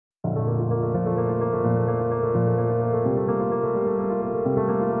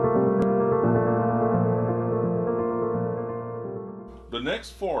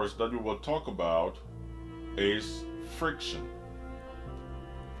next force that we will talk about is friction.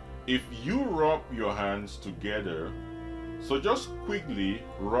 If you rub your hands together, so just quickly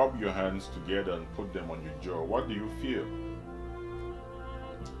rub your hands together and put them on your jaw, what do you feel?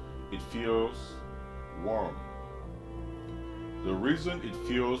 It feels warm. The reason it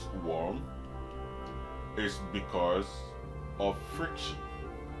feels warm is because of friction.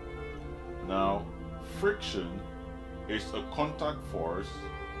 Now, friction is a contact force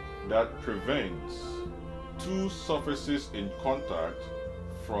that prevents two surfaces in contact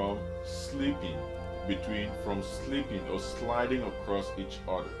from slipping or sliding across each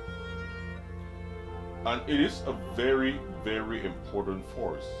other. And it is a very, very important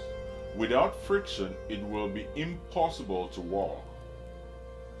force. Without friction, it will be impossible to walk.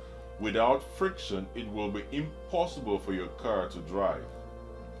 Without friction, it will be impossible for your car to drive.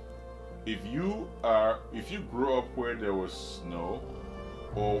 If you grew up where there was snow,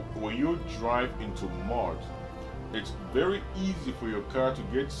 or when you drive into mud, it's very easy for your car to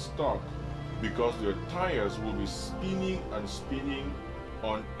get stuck because your tires will be spinning and spinning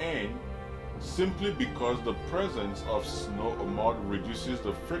on end, simply because the presence of snow or mud reduces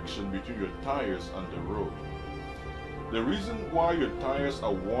the friction between your tires and the road. The reason why your tires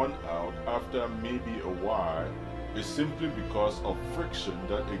are worn out after maybe a while is simply because of friction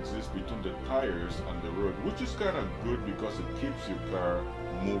that exists between the tires and the road, which is kind of good because it keeps your car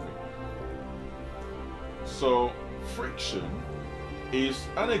moving. So friction is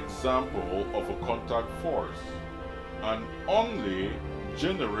an example of a contact force and only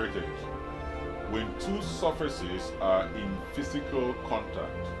generated when two surfaces are in physical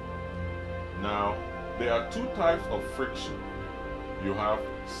contact. Now, there are two types of friction. You have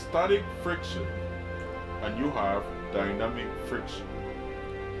static friction and you have dynamic friction.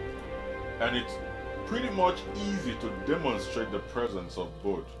 And it's pretty much easy to demonstrate the presence of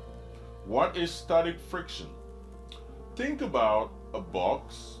both. What is static friction? Think about a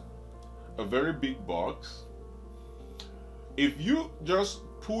box, a very big box. If you just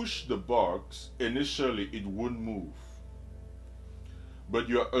push the box, initially it won't move. But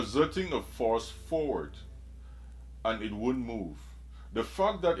you are exerting a force forward and it won't move. The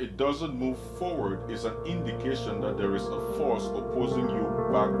fact that it doesn't move forward is an indication that there is a force opposing you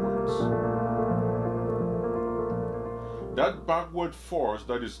backwards. That backward force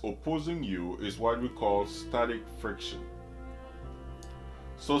that is opposing you is what we call static friction.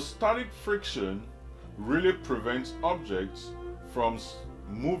 So static friction really prevents objects from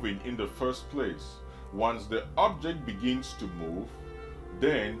moving in the first place. Once the object begins to move,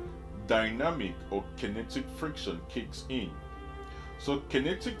 then dynamic or kinetic friction kicks in. So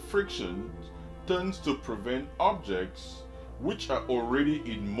kinetic friction tends to prevent objects which are already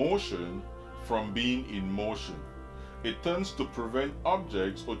in motion from being in motion. It tends to prevent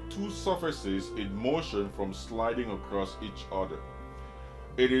objects or two surfaces in motion from sliding across each other.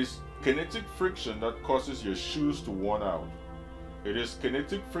 It is kinetic friction that causes your shoes to worn out. It is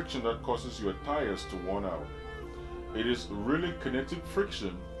kinetic friction that causes your tires to worn out. It is really kinetic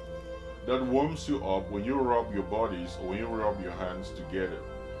friction that warms you up when you rub your bodies or when you rub your hands together.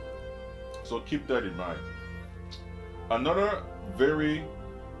 So keep that in mind. Another very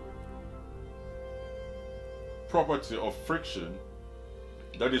property of friction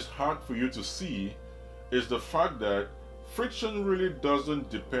that is hard for you to see is the fact that friction really doesn't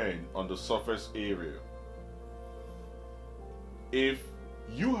depend on the surface area. If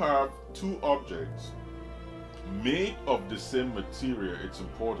you have two objects made of the same material, it's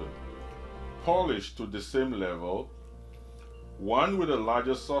important, polished to the same level, one with a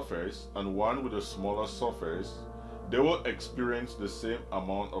larger surface and one with a smaller surface, they will experience the same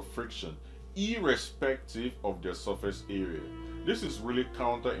amount of friction irrespective of their surface area. This is really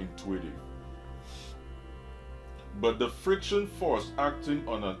counterintuitive. But the friction force acting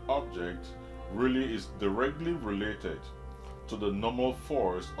on an object really is directly related to the normal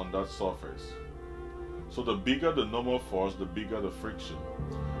force on that surface. So the bigger the normal force, the bigger the friction.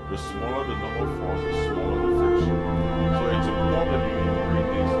 The smaller the normal force, the smaller the friction. So it's important you integrate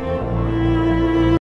this